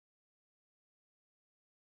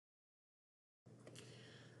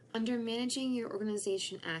Under Managing Your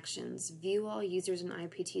Organization Actions, view all users and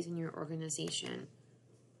IPTs in your organization.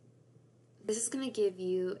 This is going to give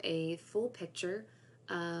you a full picture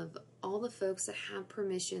of all the folks that have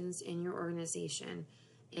permissions in your organization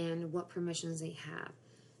and what permissions they have.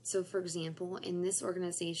 So for example, in this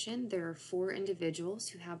organization, there are 4 individuals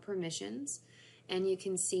who have permissions, and you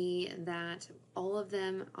can see that all of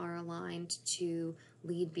them are aligned to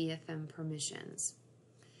lead BFM permissions.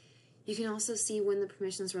 You can also see when the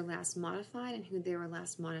permissions were last modified and who they were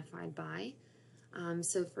last modified by.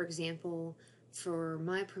 So for example, for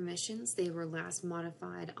my permissions, they were last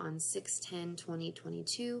modified on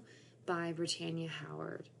 6/10/2022 by Britannia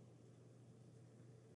Howard.